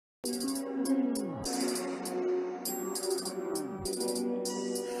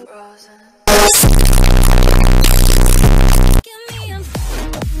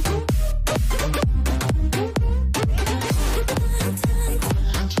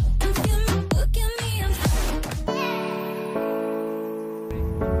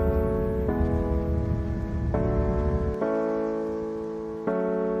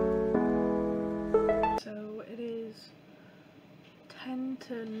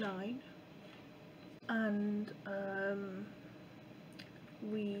9, and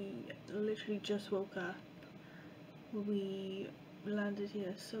we literally just woke up. We landed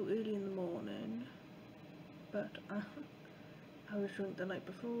here so early in the morning, but I was drunk the night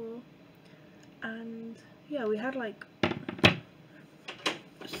before, and yeah, we had like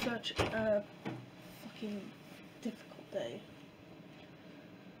such a fucking difficult day.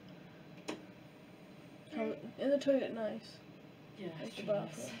 In the toilet, nice. Yeah, Like the it's bathroom.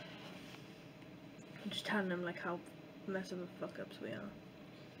 nice. I'm just telling them like how mess of a fuck ups we are.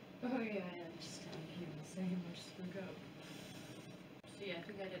 Oh yeah, just here the same. I just woke up. So yeah, I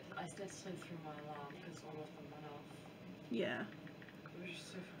think I did slip through my alarm because all of them went off. Yeah. We were just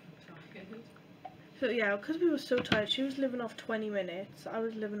so fucking tired. So yeah, because we were so tired, she was living off 20 minutes, I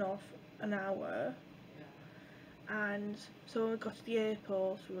was living off an hour. Yeah. And so when we got to the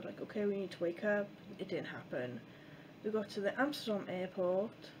airport, we were like, okay, we need to wake up. It didn't happen. We got to the Amsterdam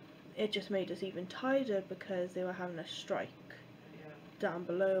airport. It just made us even tireder because they were having a strike down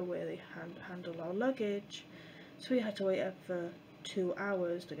below where they handle our luggage. So we had to wait up for 2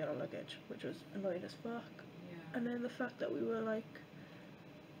 hours to get our luggage, which was annoying as fuck. Yeah. And then the fact that we were like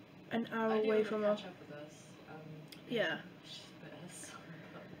an hour away from our... catch up with us. Yeah. This.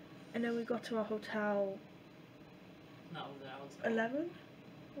 And then we got to our hotel... No, that was 11?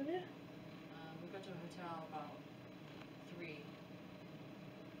 Was it? We got to a hotel about 3.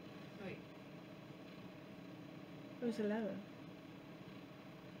 Wait. It was 11.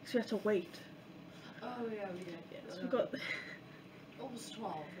 So we had to wait. Oh yeah, we did. Yes, we got... Almost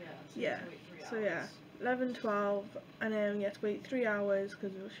 12, yeah. So yeah, we had to wait 3 hours. so yeah, 11, 12, and then we had to wait 3 hours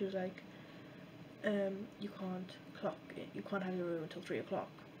because she was like, you can't have your room until 3 o'clock.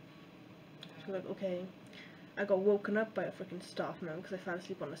 So we're like, okay. I got woken up by a freaking staff member because I fell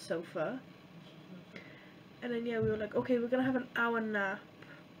asleep on the sofa. And then yeah, we were like, okay, we're gonna have an hour nap,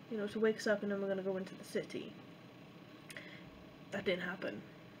 you know, to wake us up, and then we're gonna go into the city. That didn't happen.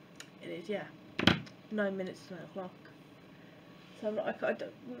 It is, yeah, 9 minutes to 9 o'clock. So I'm not, I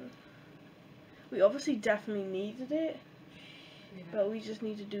don't, we obviously definitely needed it, Yeah. but we just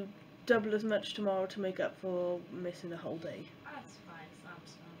need to do double as much tomorrow to make up for missing the whole day. That's fine, it's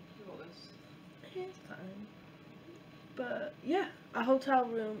Amsterdam. You got this. It's fine. But yeah, our hotel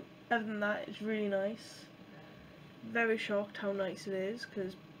room, other than that, is really nice. Very shocked how nice it is,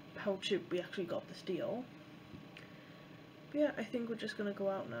 because how cheap we actually got this deal. But yeah, I think we're just gonna go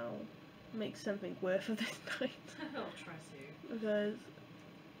out now, make something worth of this night. I'll try to. Because,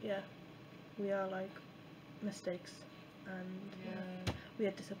 yeah, we are like mistakes, and we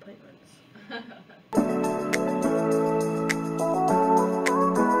had disappointments.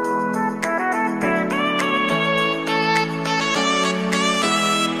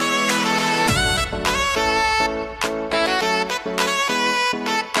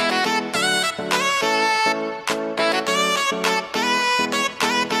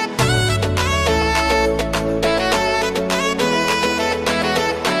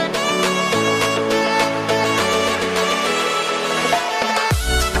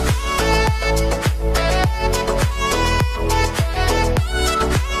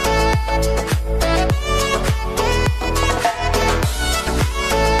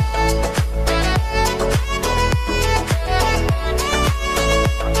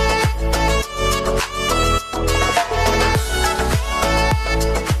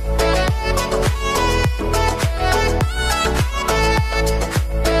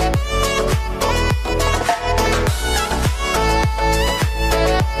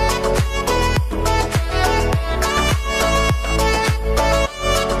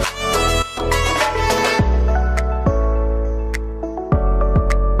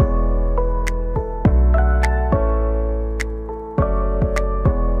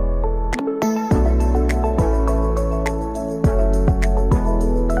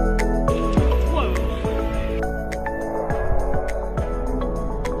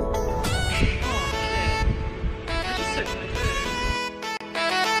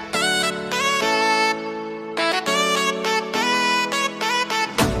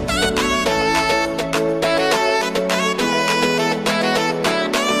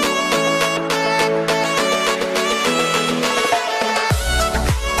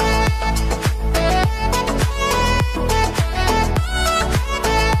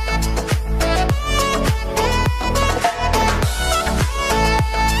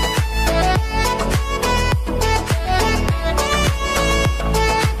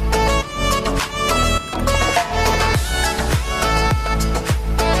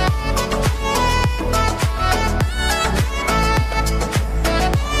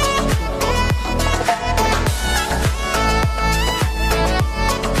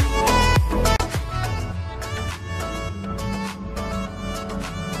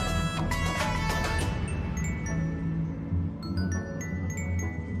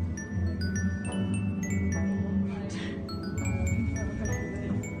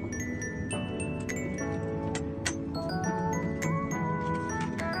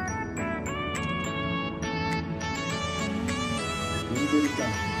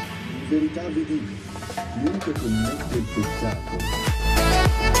 verità vi dico, chiunque commette il peccato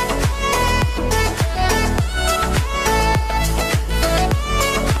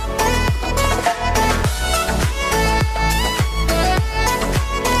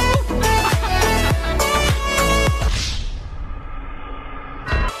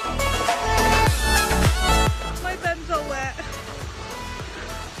My bed's all wet.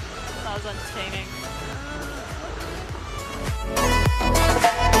 That was entertaining.